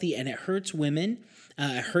not healthy, and it hurts women.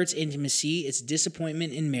 It hurts intimacy. It's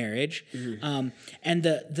disappointment in marriage. And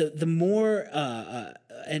the more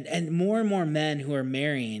and more men who are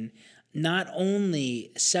marrying, not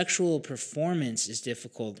only sexual performance is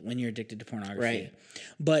difficult when you're addicted to pornography,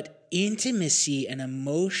 but intimacy and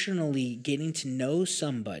emotionally getting to know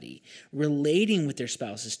somebody, relating with their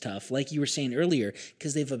spouse is tough, like you were saying earlier,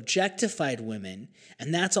 because they've objectified women,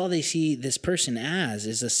 and that's all they see this person as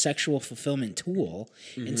is a sexual fulfillment tool,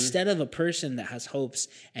 instead of a person that has hopes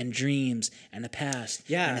and dreams and a past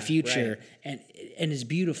and a future and is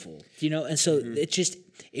beautiful, and so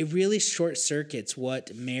it really short circuits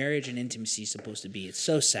what marriage and intimacy is supposed to be. It's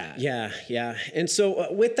so sad. Yeah. And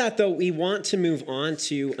so with that, though, we want to move on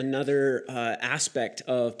to another aspect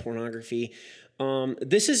of pornography.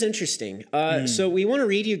 This is interesting. So we want to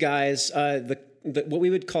read you guys what we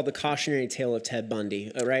would call the cautionary tale of Ted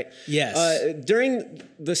Bundy, right? Yes. During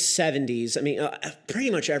the 70s, I mean, pretty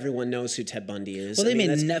much everyone knows who Ted Bundy is. Well, they made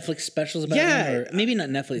Netflix specials about him, or maybe not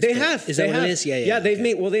Netflix. They have. Is that what it is? Yeah. They've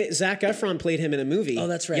made. Well, Zac Efron played him in a movie. Oh,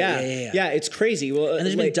 that's right. Yeah. It's crazy. Well, and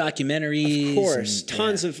there's been documentaries, of course,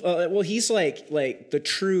 tons of. Well, he's like the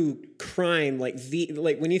true crime, like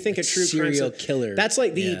when you think of true serial crime, killer. That's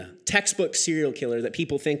like the textbook serial killer that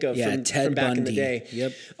people think of from back in the day.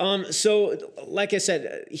 Yep. So, like I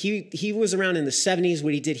said, he was around in the 70s.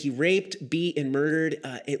 What he did, he raped, beat, and murdered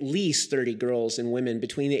at least 30 girls and women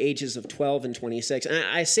between the ages of 12 and 26. And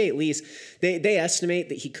I say at least. They estimate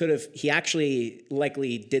that he actually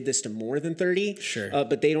likely did this to more than 30. Sure.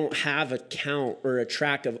 But they don't have a count or a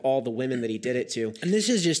track of all the women that he did it to. And this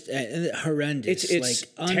is just horrendous.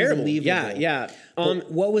 It's like terrible. Unbelievable. Yeah.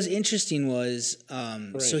 What was interesting was,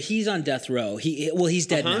 so he's on death row. He's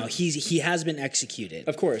dead now. He has been executed.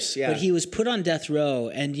 Of course, yeah. But he was put on death row,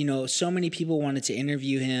 and so many people wanted to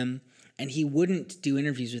interview him, and he wouldn't do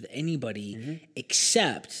interviews with anybody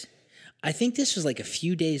except, I think this was like a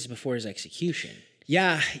few days before his execution.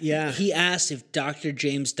 Yeah. He asked if Dr.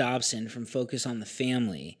 James Dobson from Focus on the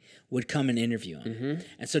Family would come and interview him.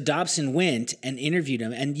 And so Dobson went and interviewed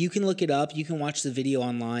him, and you can look it up. You can watch the video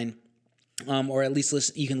online. Or at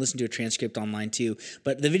least you can listen to a transcript online too.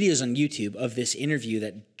 But the video's on YouTube of this interview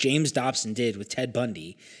that James Dobson did with Ted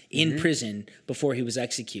Bundy in prison before he was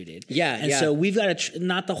executed. And so we've got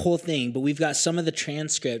not the whole thing, but we've got some of the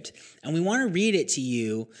transcript, and we want to read it to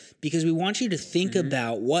you because we want you to think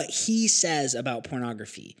about what he says about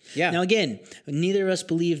pornography. Now, again, neither of us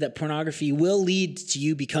believe that pornography will lead to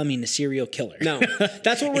you becoming a serial killer. No,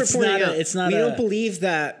 that's what we're pointing out. We don't believe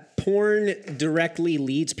that porn directly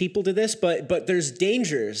leads people to this, but there's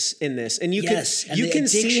dangers in this, and you can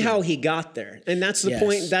see how he got there, and that's the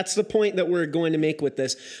point. That's the point that we're going to make with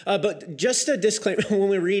this. But just a disclaimer: when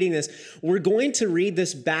we're reading this, we're going to read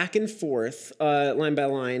this back and forth, line by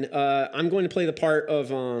line. I'm going to play the part of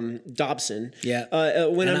Dobson.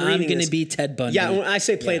 When I'm going to be Ted Bundy. Yeah, when I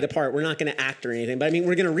say play the part, we're not going to act or anything, but I mean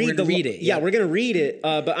we're going to read it. Yeah, we're going to read it.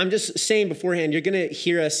 But I'm just saying beforehand, you're going to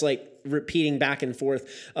hear us like repeating back and forth.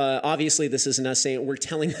 Obviously, this isn't us saying it. We're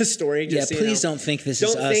telling the story. Please don't think this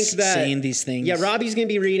is us saying these things. Yeah, Robbie's going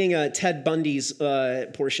to be reading Ted Bundy's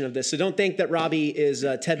portion of this, so don't think that Robbie is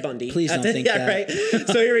Ted Bundy. Please don't think that. Right?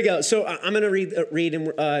 So here we go. So I'm going to read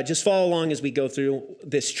and just follow along as we go through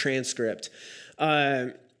this transcript.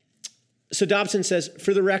 So Dobson says,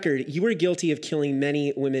 "For the record, you were guilty of killing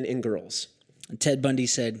many women and girls." And Ted Bundy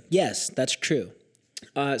said, "Yes, that's true."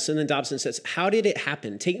 So then Dobson says, "How did it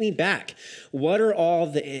happen? Take me back. What are all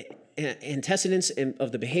the antecedents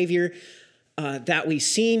of the behavior that we've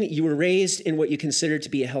seen? You were raised in what you consider to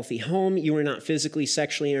be a healthy home. You were not physically,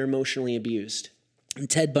 sexually, or emotionally abused." And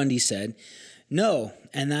Ted Bundy said, "No,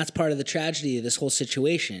 and that's part of the tragedy of this whole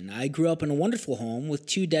situation. I grew up in a wonderful home with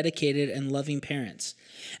 2 dedicated and loving parents,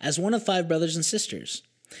 as one of 5 brothers and sisters.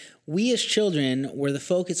 We as children were the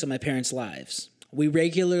focus of my parents' lives. We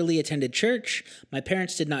regularly attended church. My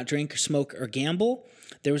parents did not drink or smoke or gamble.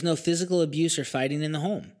 There was no physical abuse or fighting in the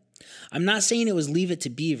home. I'm not saying it was Leave It to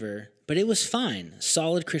Beaver, but it was fine,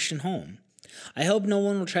 solid Christian home. I hope no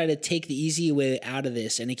one will try to take the easy way out of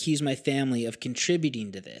this and accuse my family of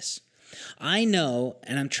contributing to this. I know,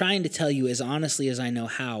 and I'm trying to tell you as honestly as I know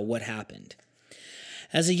how, what happened.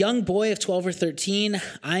 As a young boy of 12 or 13,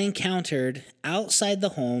 I encountered, outside the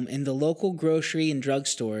home in the local grocery and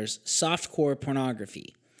drugstores, softcore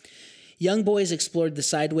pornography. Young boys explored the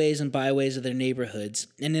sideways and byways of their neighborhoods,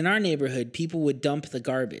 and in our neighborhood, people would dump the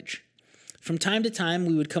garbage. From time to time,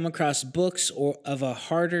 we would come across books of a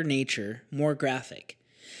harder nature, more graphic.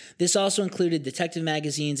 This also included detective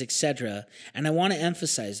magazines, etc., and I want to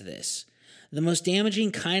emphasize this. The most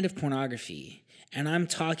damaging kind of pornography, and I'm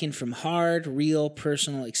talking from hard, real,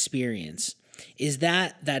 personal experience, is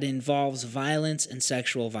that involves violence and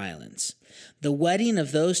sexual violence. The wedding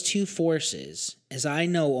of those 2 forces, as I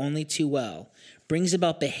know only too well, brings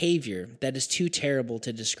about behavior that is too terrible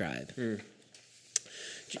to describe."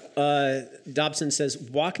 Dobson says,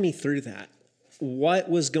 "Walk me through that." what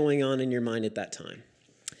was going on in your mind at that time?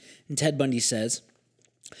 And Ted Bundy says,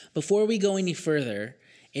 before we go any further,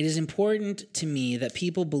 it is important to me that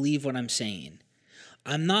people believe what I'm saying.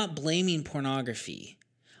 I'm not blaming pornography.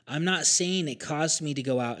 I'm not saying it caused me to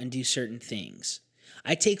go out and do certain things.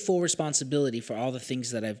 I take full responsibility for all the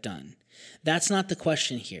things that I've done. That's not the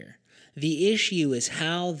question here. The issue is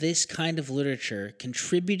how this kind of literature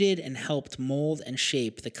contributed and helped mold and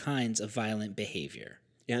shape the kinds of violent behavior.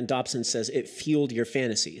 Yeah, and Dobson says it fueled your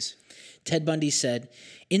fantasies. Ted Bundy said,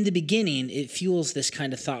 in the beginning, it fuels this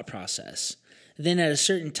kind of thought process. Then at a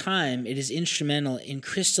certain time, it is instrumental in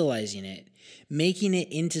crystallizing it, making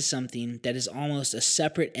it into something that is almost a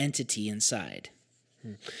separate entity inside.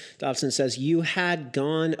 Dobson says, you had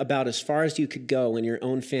gone about as far as you could go in your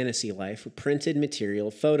own fantasy life with printed material,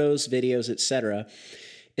 photos, videos, etc.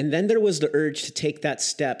 And then there was the urge to take that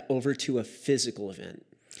step over to a physical event.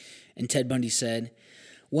 And Ted Bundy said,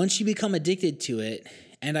 once you become addicted to it,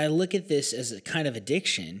 and I look at this as a kind of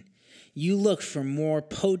addiction, you look for more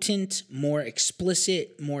potent, more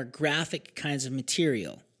explicit, more graphic kinds of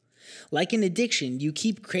material. Like an addiction, you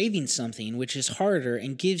keep craving something which is harder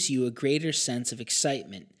and gives you a greater sense of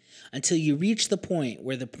excitement until you reach the point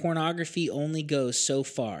where the pornography only goes so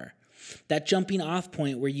far. That jumping off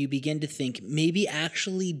point where you begin to think maybe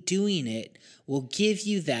actually doing it will give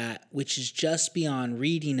you that which is just beyond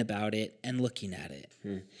reading about it and looking at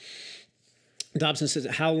it. Dobson says,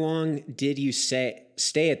 how long did you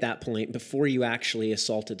stay at that point before you actually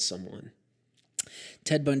assaulted someone?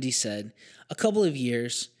 Ted Bundy said, a couple of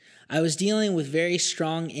years. I was dealing with very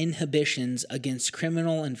strong inhibitions against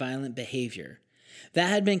criminal and violent behavior. That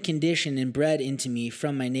had been conditioned and bred into me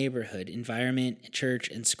from my neighborhood, environment, church,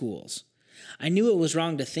 and schools. I knew it was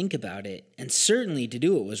wrong to think about it, and certainly to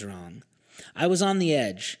do it was wrong. I was on the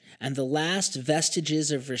edge, and the last vestiges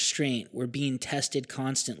of restraint were being tested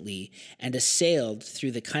constantly and assailed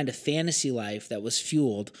through the kind of fantasy life that was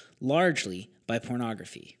fueled largely by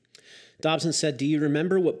pornography. Dobson said, do you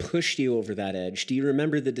remember what pushed you over that edge? Do you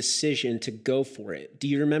remember the decision to go for it? Do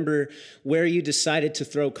you remember where you decided to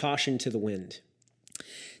throw caution to the wind?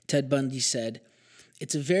 Ted Bundy said,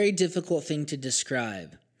 it's a very difficult thing to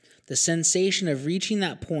describe. The sensation of reaching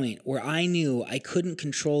that point where I knew I couldn't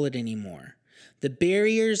control it anymore. The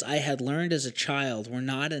barriers I had learned as a child were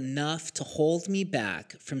not enough to hold me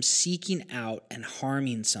back from seeking out and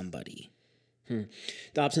harming somebody.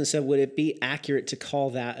 Dobson said, would it be accurate to call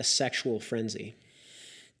that a sexual frenzy?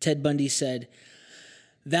 Ted Bundy said,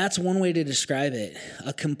 that's one way to describe it,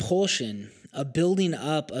 a compulsion, a building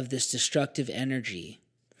up of this destructive energy.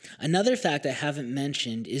 Another fact I haven't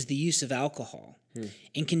mentioned is the use of alcohol.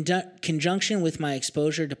 In conjunction with my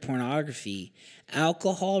exposure to pornography,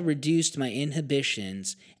 alcohol reduced my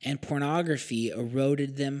inhibitions and pornography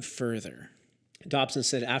eroded them further. Dobson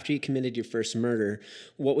said, after you committed your first murder,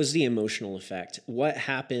 what was the emotional effect? What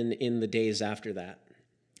happened in the days after that?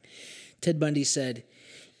 Ted Bundy said,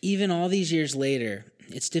 even all these years later,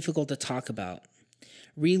 it's difficult to talk about.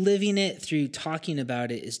 Reliving it through talking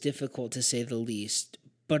about it is difficult to say the least,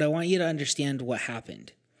 but I want you to understand what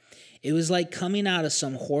happened. It was like coming out of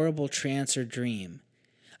some horrible trance or dream.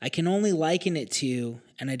 I can only liken it to,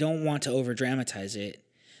 and I don't want to over-dramatize it,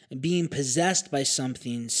 being possessed by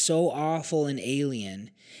something so awful and alien,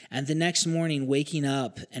 and the next morning waking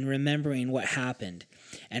up and remembering what happened,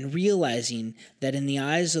 and realizing that in the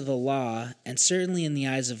eyes of the law, and certainly in the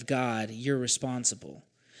eyes of God, you're responsible.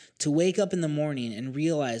 To wake up in the morning and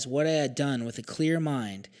realize what I had done with a clear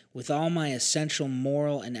mind, with all my essential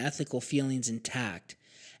moral and ethical feelings intact,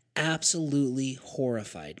 absolutely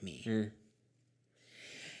horrified me.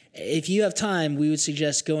 If you have time, we would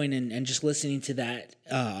suggest going and just listening to that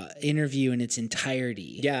interview in its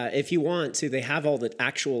entirety. Yeah, if you want to, they have all the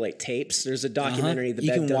actual tapes. There's a documentary.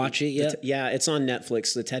 You can watch it. Yeah, it's on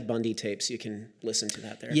Netflix. The Ted Bundy tapes. You can listen to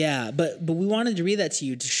that there. Yeah, but we wanted to read that to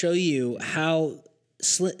you to show you how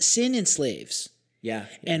sin enslaves. Yeah.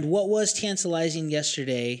 And what was tantalizing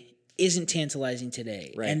yesterday isn't tantalizing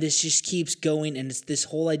today. Right. And this just keeps going, and it's this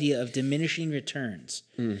whole idea of diminishing returns.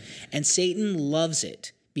 And Satan loves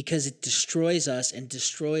it because it destroys us and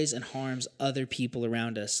destroys and harms other people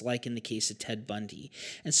around us, like in the case of Ted Bundy.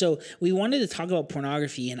 And so we wanted to talk about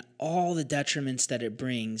pornography and all the detriments that it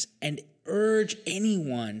brings and urge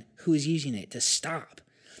anyone who is using it to stop.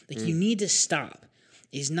 Like, you need to stop.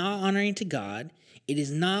 It's not honoring to God. It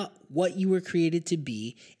is not what you were created to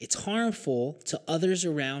be. It's harmful to others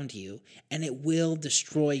around you, and it will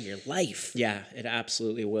destroy your life. Yeah, it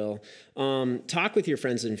absolutely will. Talk with your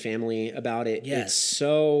friends and family about it. Yes. It's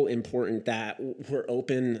so important that we're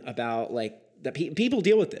open about that people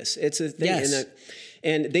deal with this. It's a thing. Yes.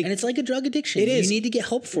 And it's like a drug addiction. It is. You need to get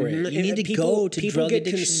help for it. You need to go to drug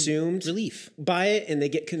addiction relief. By it, and they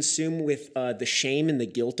get consumed with the shame and the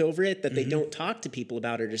guilt over it that they don't talk to people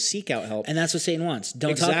about or to seek out help. And that's what Satan wants.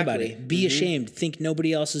 Don't talk about it. Be ashamed. Think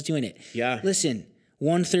nobody else is doing it. Yeah. Listen,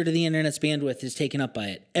 1/3 of the internet's bandwidth is taken up by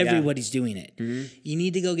it. Everybody's doing it. You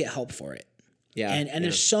need to go get help for it. Yeah, and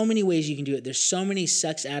there's so many ways you can do it. There's so many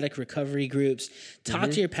sex addict recovery groups. Talk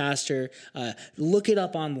to your pastor. Look it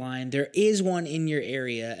up online. There is one in your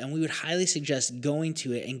area, and we would highly suggest going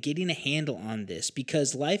to it and getting a handle on this,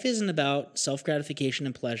 because life isn't about self-gratification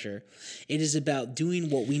and pleasure. It is about doing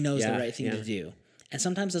what we know is the right thing to do. And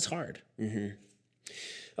sometimes it's hard.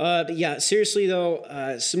 But yeah, seriously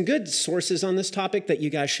though, some good sources on this topic that you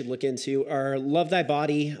guys should look into are Love Thy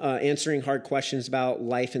Body, Answering Hard Questions About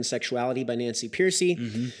Life and Sexuality by Nancy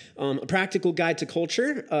Pearcey, A Practical Guide to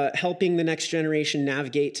Culture, Helping the Next Generation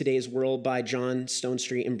Navigate Today's World by John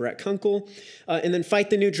Stonestreet and Brett Kunkel, and then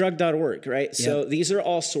FightTheNewDrug.org, right? Yep. So these are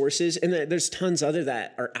all sources, and there's tons other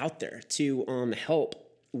that are out there to help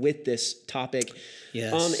with this topic.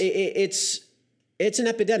 Yes. It's an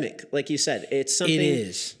epidemic, like you said. It's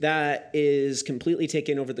something that is completely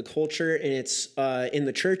taken over the culture, and it's in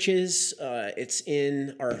the churches, it's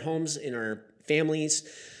in our homes, in our families,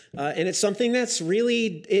 and it's something that's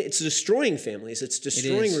really, it's destroying families. It's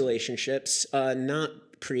destroying relationships, not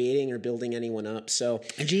creating or building anyone up. So,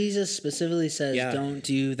 and Jesus specifically says, don't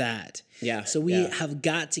do that. Yeah. So we have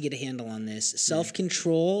got to get a handle on this.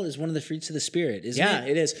 Self-control is one of the fruits of the Spirit, isn't it? Yeah,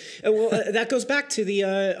 it is. Well, that goes back to the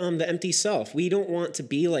empty self. We don't want to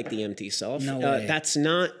be like the empty self. No way. That's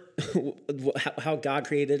not how God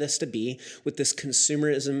created us to be, with this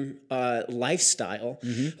consumerism lifestyle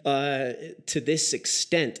to this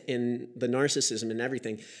extent, in the narcissism and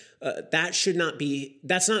everything. That should not be.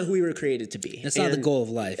 That's not who we were created to be. That's not the goal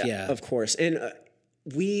of life. Yeah, of course. And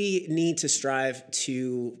we need to strive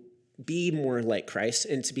to be more like Christ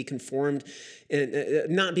and to be conformed, and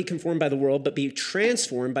not be conformed by the world, but be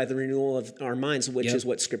transformed by the renewal of our minds, which is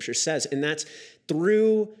what Scripture says. And that's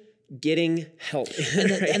through getting help.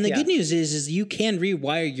 And the good news is you can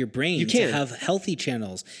rewire your brain to have healthy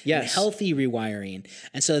channels and healthy rewiring.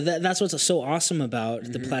 And so that's what's so awesome about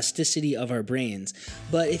the plasticity of our brains.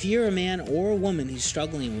 But if you're a man or a woman who's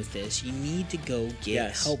struggling with this, you need to go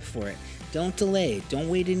get help for it. Don't delay. Don't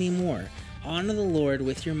wait anymore. Honor the Lord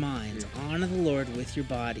with your minds. Honor the Lord with your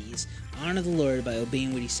bodies. Honor the Lord by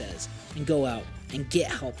obeying what he says. And go out and get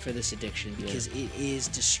help for this addiction, because it is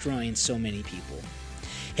destroying so many people.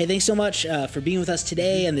 Hey, thanks so much for being with us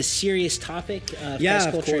today on this serious topic, Christ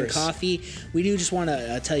Culture and Coffee. We do just want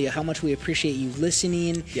to tell you how much we appreciate you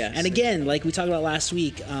listening. Yes. And again, like we talked about last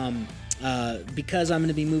week, because I'm going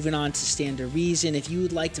to be moving on to Stand to Reason, if you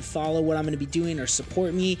would like to follow what I'm going to be doing or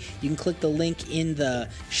support me, you can click the link in the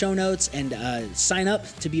show notes and sign up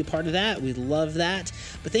to be a part of that. We'd love that.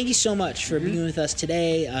 But thank you so much for being with us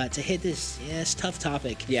today to hit this tough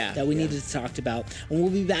topic that we needed to talk about. And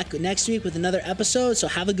we'll be back next week with another episode, so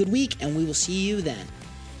have a good week, and we will see you then.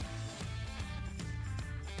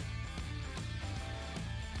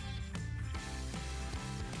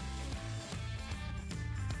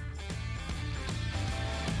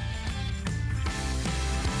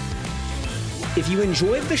 If you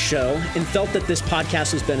enjoyed the show and felt that this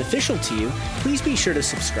podcast was beneficial to you, please be sure to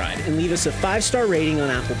subscribe and leave us a 5-star rating on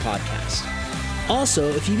Apple Podcasts. Also,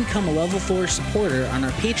 if you become a Level 4 supporter on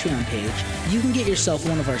our Patreon page, you can get yourself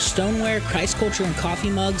one of our stoneware, Christ Culture, and Coffee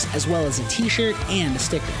mugs, as well as a t-shirt and a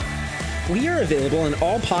sticker. We are available on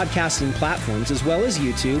all podcasting platforms as well as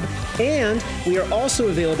YouTube, and we are also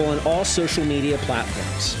available on all social media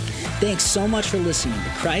platforms. Thanks so much for listening to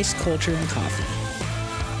Christ Culture and Coffee.